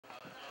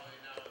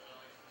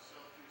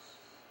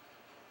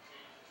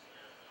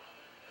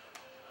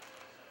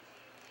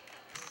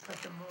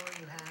the more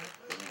you have,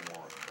 the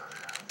more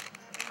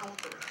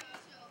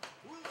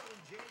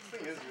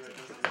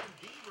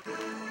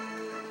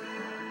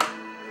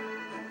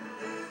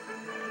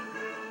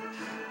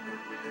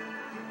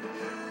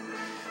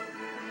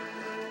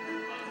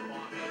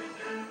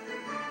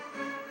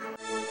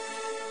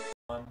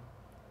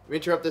We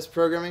interrupt this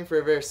programming for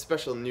a very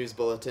special news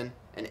bulletin.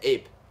 An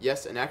ape,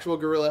 yes, an actual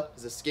gorilla,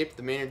 has escaped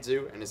the Maynard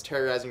Zoo and is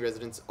terrorizing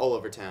residents all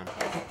over town.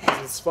 He's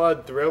been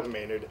spotted throughout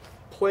Maynard,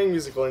 playing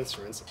musical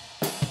instruments,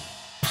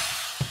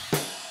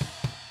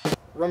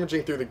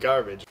 rummaging through the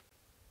garbage,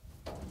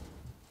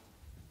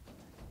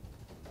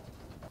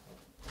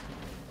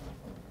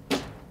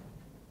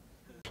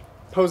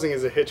 posing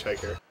as a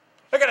hitchhiker.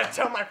 I gotta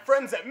tell my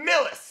friends at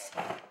Millis!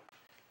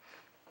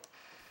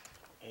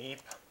 Ape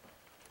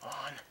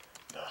on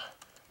the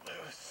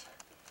loose.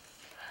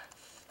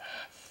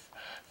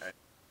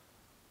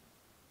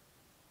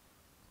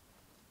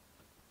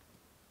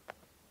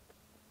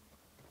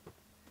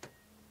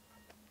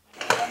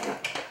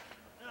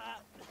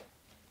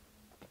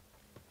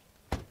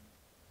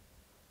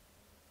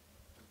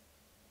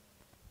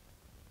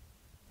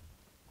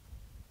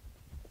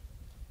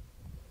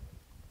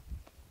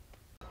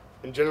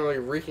 And generally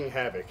wreaking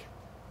havoc.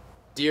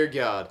 Dear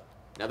God,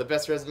 now the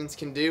best residents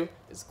can do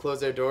is close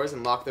their doors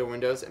and lock their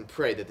windows and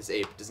pray that this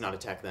ape does not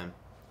attack them.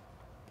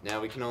 Now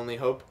we can only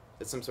hope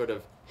that some sort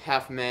of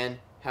half-man,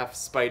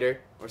 half-spider,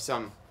 or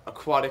some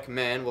aquatic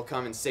man will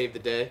come and save the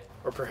day.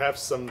 Or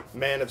perhaps some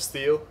man of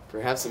steel.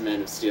 Perhaps a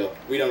man of steel.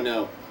 We don't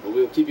know, but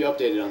we will keep you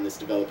updated on this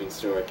developing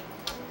story.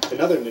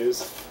 In other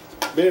news,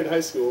 Maynard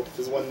High School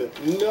has won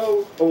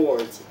no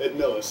awards at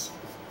Millis,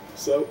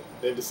 so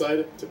they've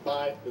decided to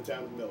buy the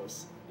town of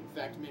Millis. In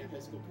fact, Maynard High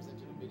School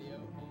presented a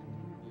video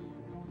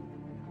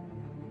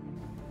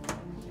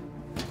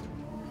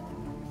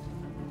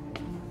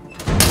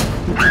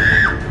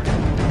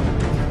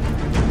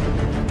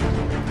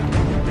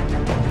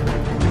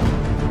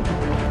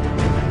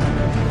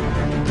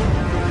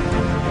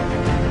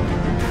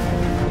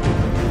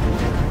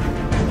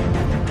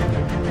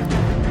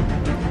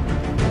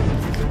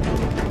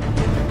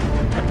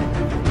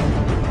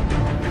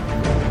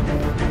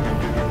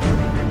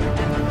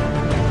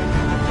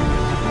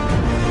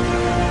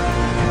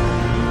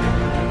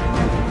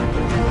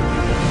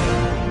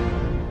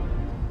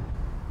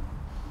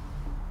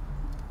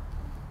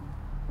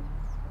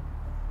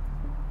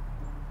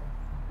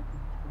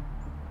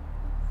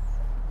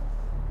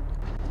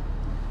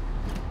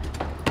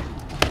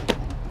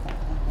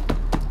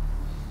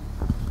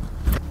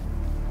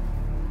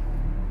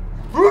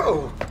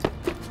Whoa!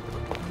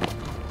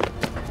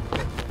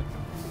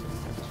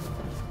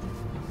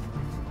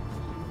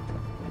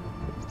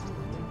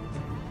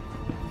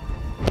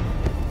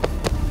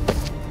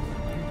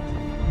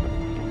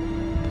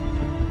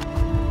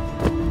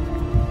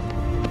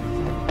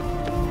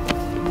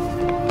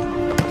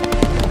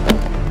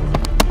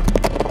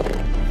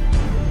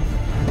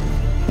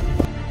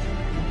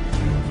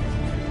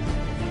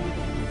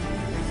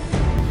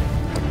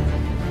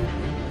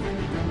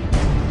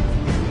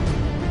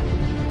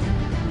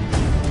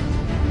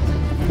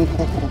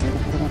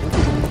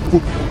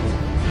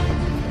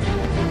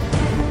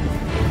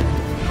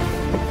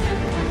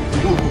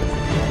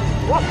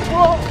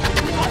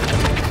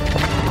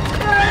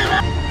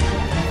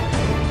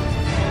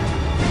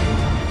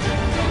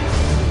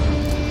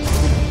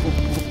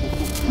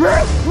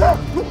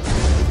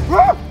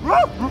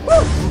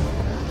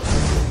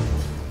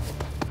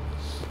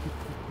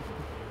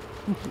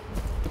 Whoa!